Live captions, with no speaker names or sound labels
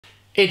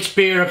It's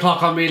beer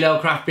o'clock on Real Ale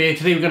Craft Beer.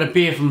 Today we've got a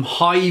beer from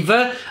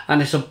Hiver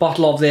and it's a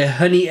bottle of their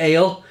honey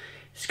ale.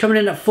 It's coming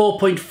in at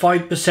 4.5%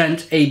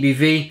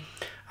 ABV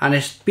and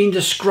it's been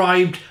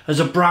described as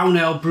a brown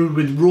ale brewed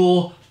with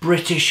raw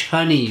British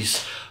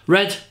honeys.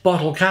 Red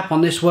bottle cap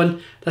on this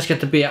one. Let's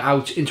get the beer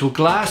out into a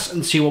glass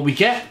and see what we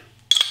get.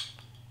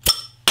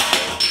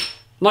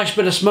 Nice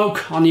bit of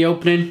smoke on the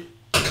opening.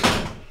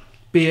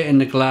 Beer in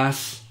the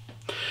glass.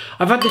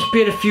 I've had this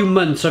beer a few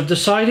months. I've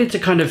decided to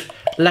kind of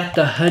let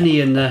the honey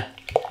and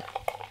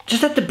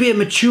just let the beer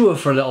mature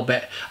for a little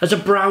bit. As a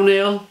brown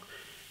ale,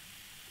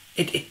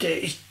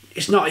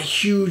 it's not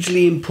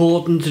hugely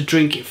important to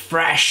drink it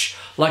fresh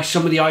like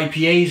some of the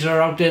IPAs that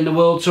are out there in the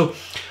world. So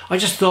I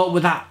just thought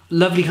with that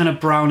lovely kind of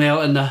brown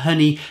ale and the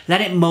honey, let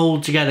it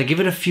mould together.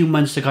 Give it a few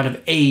months to kind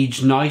of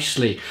age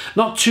nicely.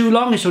 Not too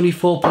long, it's only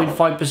 4.5%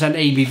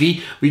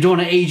 ABV. We don't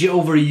want to age it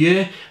over a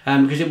year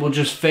because it will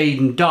just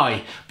fade and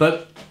die.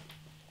 But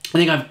I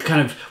think I've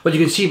kind of, well, you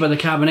can see by the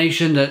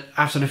carbonation that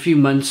after a few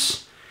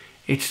months,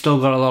 it's still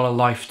got a lot of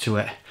life to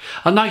it.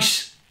 A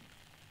nice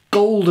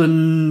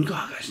golden,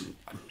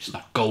 it's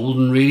not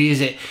golden really,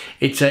 is it?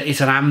 It's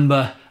an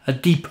amber, a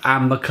deep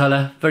amber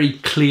colour, very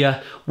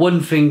clear,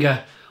 one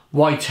finger,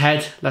 white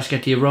head. Let's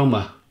get the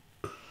aroma.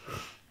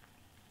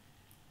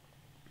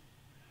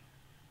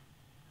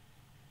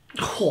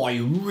 Oh,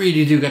 you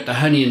really do get the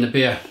honey in the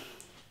beer.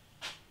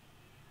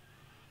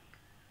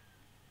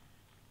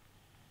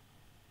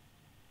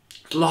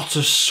 Lots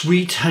of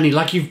sweet honey,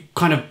 like you've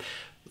kind of,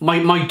 my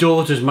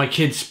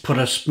kids put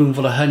a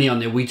spoonful of honey on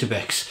their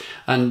Weetabix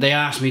and they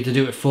asked me to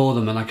do it for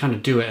them and I kind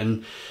of do it,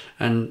 and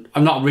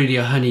I'm not really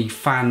a honey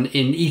fan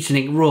in eating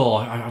it raw.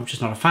 I'm just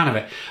not a fan of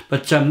it,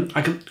 but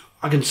I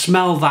can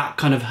smell that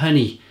kind of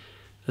honey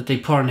that they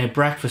put on their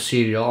breakfast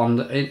cereal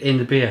in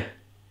the beer,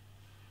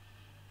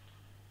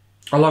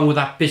 along with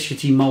that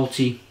biscuity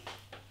malty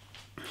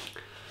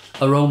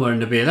aroma in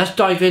the beer. Let's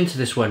dive into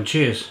this one.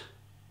 Cheers.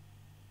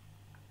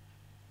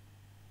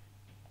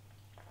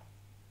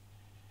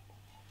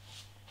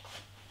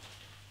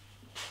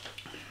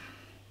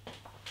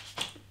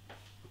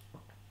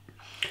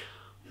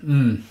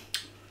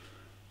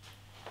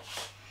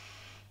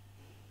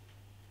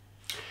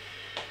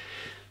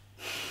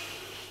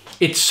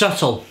 It's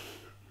subtle,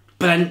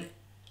 but then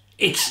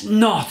it's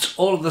not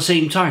all at the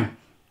same time.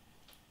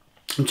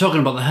 I'm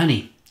talking about the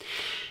honey.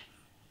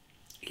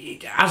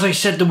 As I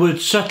said the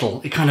word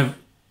subtle, it kind of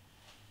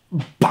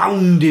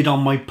bounded on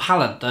my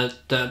palate,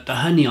 the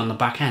honey on the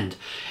back end.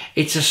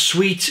 It's a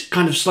sweet,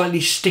 kind of slightly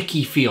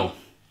sticky feel.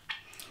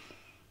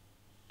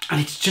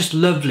 And it's just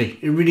lovely.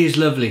 It really is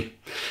lovely.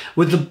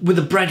 With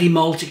the bready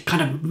malt, it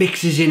kind of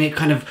mixes in, it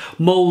kind of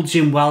moulds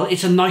in well.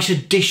 It's a nice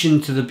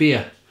addition to the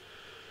beer.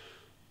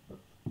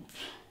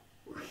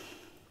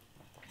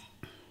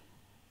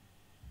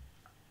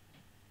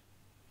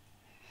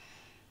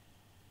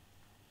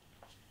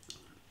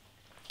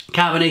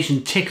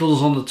 Carbonation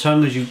tickles on the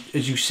tongue as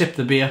you sip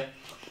the beer.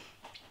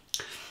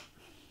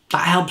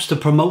 That helps to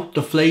promote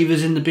the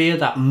flavours in the beer.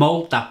 That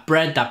malt, that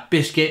bread, that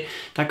biscuit,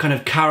 that kind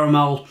of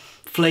caramel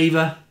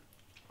flavour.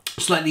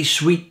 Slightly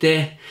sweet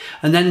there,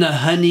 and then the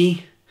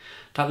honey,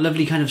 that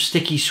lovely kind of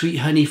sticky sweet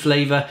honey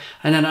flavour,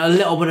 and then a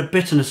little bit of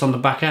bitterness on the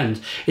back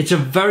end. It's a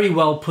very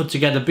well put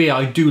together beer.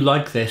 I do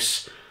like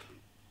this.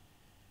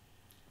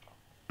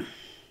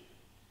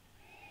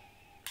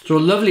 So a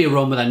lovely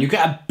aroma then. You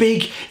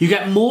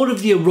get more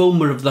of the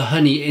aroma of the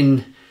honey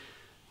in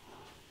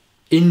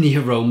the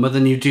aroma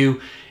than you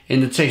do in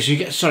the taste. So you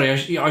get,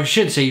 sorry, I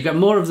should say you get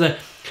more of the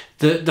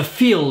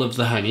feel of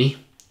the honey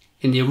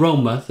in the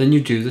aroma than you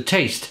do the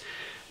taste.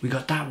 We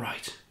got that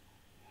right.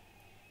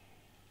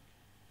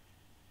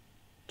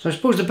 So I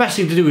suppose the best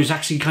thing to do is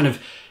actually kind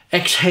of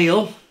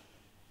exhale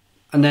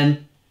and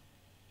then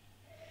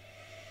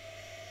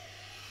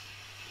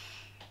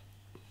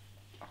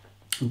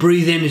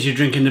breathe in as you're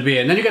drinking the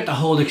beer. And then you get the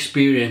whole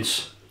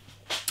experience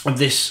of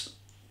this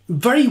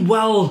very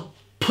well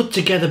put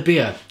together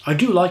beer. I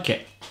do like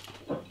it.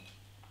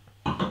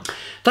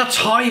 That's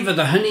Hiver,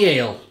 the honey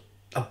ale.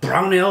 A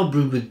brown ale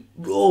brewed with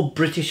raw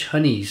British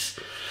honeys.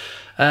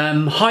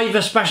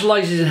 Hiver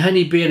specialises in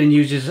honey beer and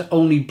uses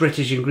only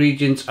British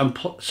ingredients and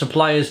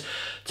suppliers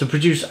to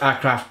produce our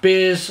craft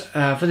beers.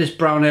 For this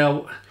brown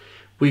ale,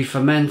 we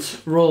ferment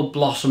raw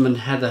blossom and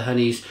heather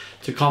honeys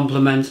to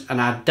complement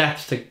and add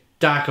depth to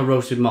darker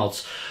roasted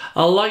malts.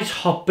 A light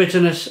hop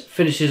bitterness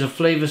finishes a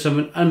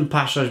flavoursome and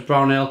unpasteurised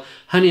brown ale.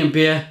 Honey and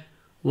beer,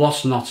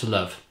 what's not to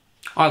love?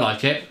 I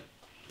like it.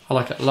 I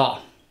like it a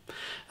lot.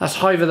 That's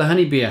Hiver, the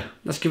honey beer.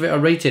 Let's give it a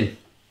rating.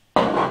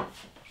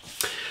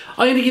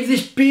 I'm going to give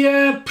this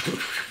beer,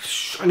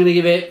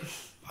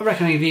 I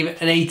reckon I give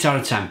it an 8 out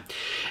of 10.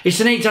 It's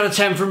an 8 out of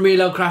 10 from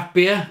Real Ale Craft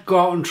Beer. Go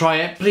out and try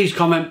it. Please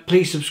comment,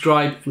 please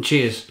subscribe, and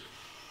cheers.